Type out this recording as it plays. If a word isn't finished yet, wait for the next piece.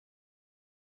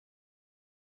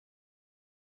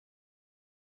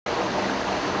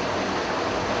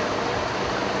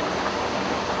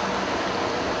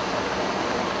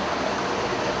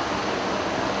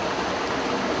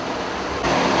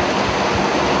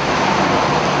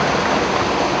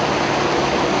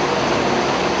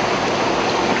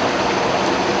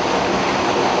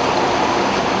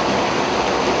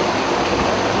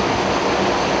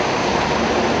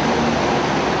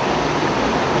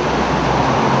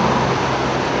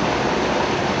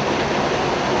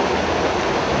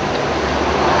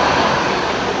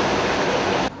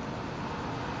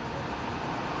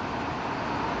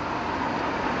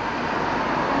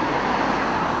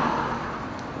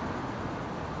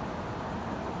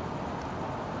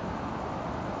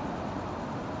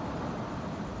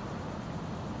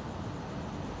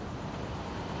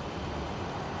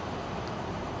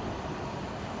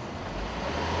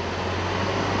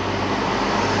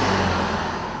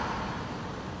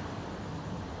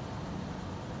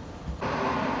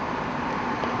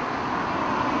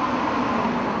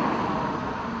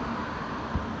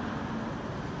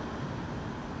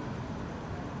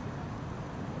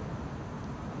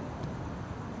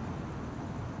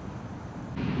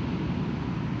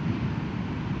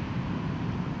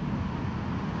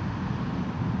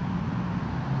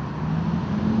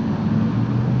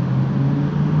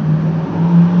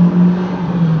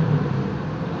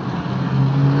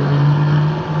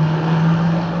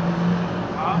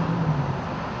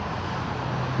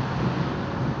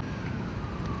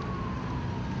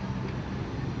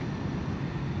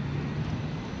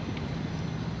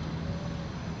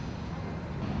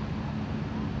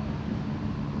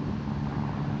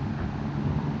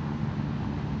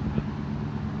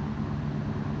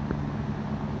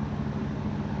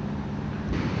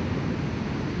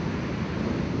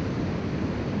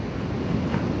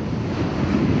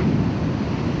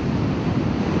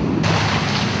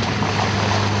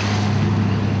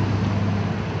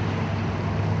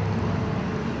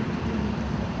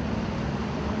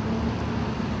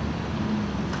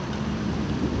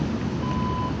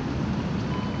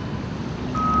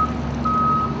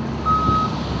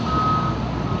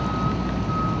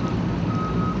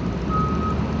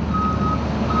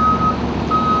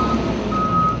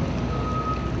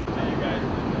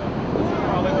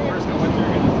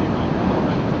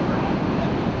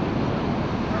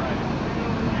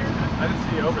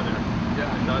see you over there. Yeah,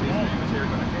 I thought he was here,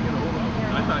 but I can't get a hold of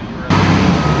him. I thought you were.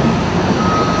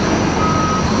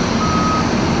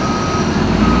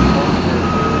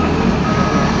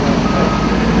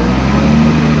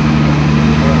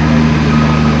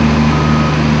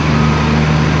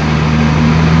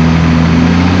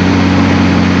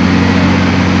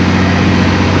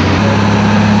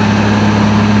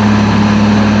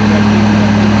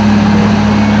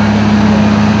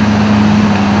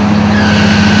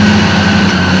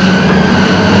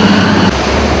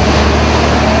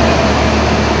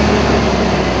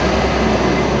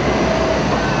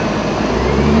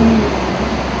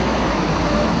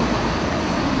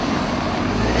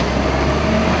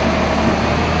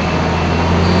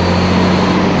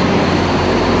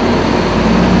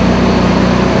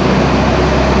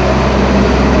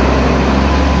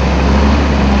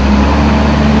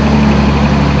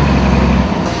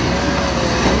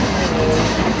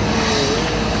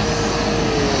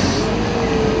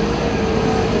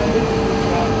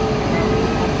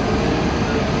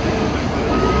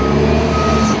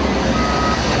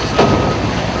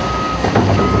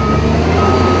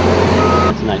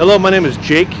 Hello, my name is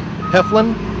Jake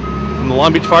Heflin from the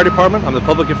Long Beach Fire Department. I'm the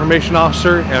Public Information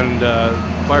Officer and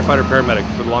firefighter paramedic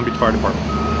for the Long Beach Fire Department.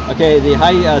 Okay, the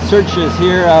high surge is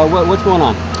here. What's going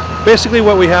on? Basically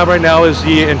what we have right now is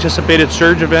the anticipated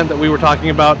surge event that we were talking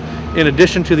about in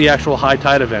addition to the actual high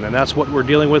tide event, and that's what we're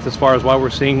dealing with as far as why we're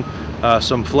seeing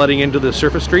some flooding into the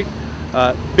surface street.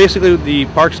 Basically the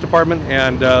Parks Department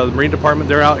and the Marine Department,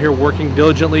 they're out here working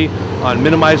diligently on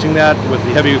minimizing that with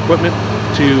the heavy equipment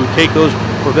to take those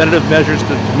preventative measures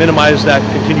to minimize that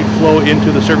continued flow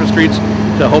into the surface streets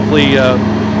to hopefully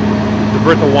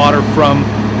divert the water from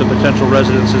the potential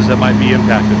residences that might be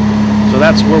impacted. So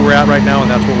that's where we're at right now, and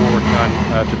that's what we're working on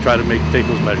to try to take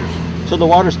those measures. So the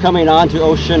water's coming onto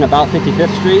Ocean about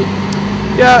 55th Street?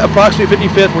 Yeah, approximately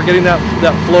 55th. We're getting that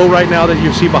flow right now that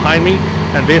you see behind me,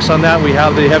 and based on that we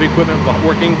have the heavy equipment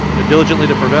working diligently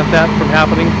to prevent that from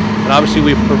happening. And obviously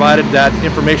we've provided that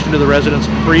information to the residents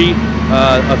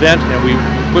pre-event, and we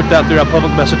put that through our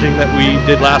public messaging that we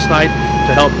did last night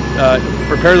to help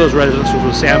prepare those residents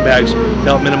with sandbags to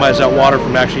help minimize that water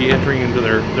from actually entering into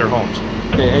their homes.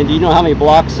 Okay, and do you know how many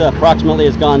blocks approximately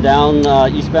has gone down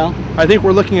eastbound? I think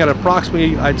we're looking at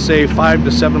approximately, I'd say 5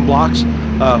 to 7 blocks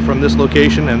from this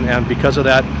location, and because of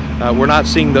that, we're not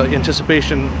seeing the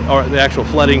anticipation or the actual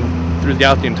flooding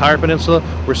throughout the entire peninsula.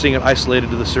 We're seeing it isolated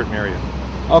to this certain area.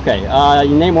 Okay,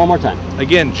 your name one more time.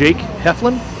 Again, Jake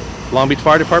Heflin, Long Beach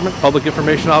Fire Department, Public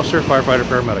Information Officer, firefighter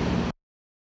paramedic.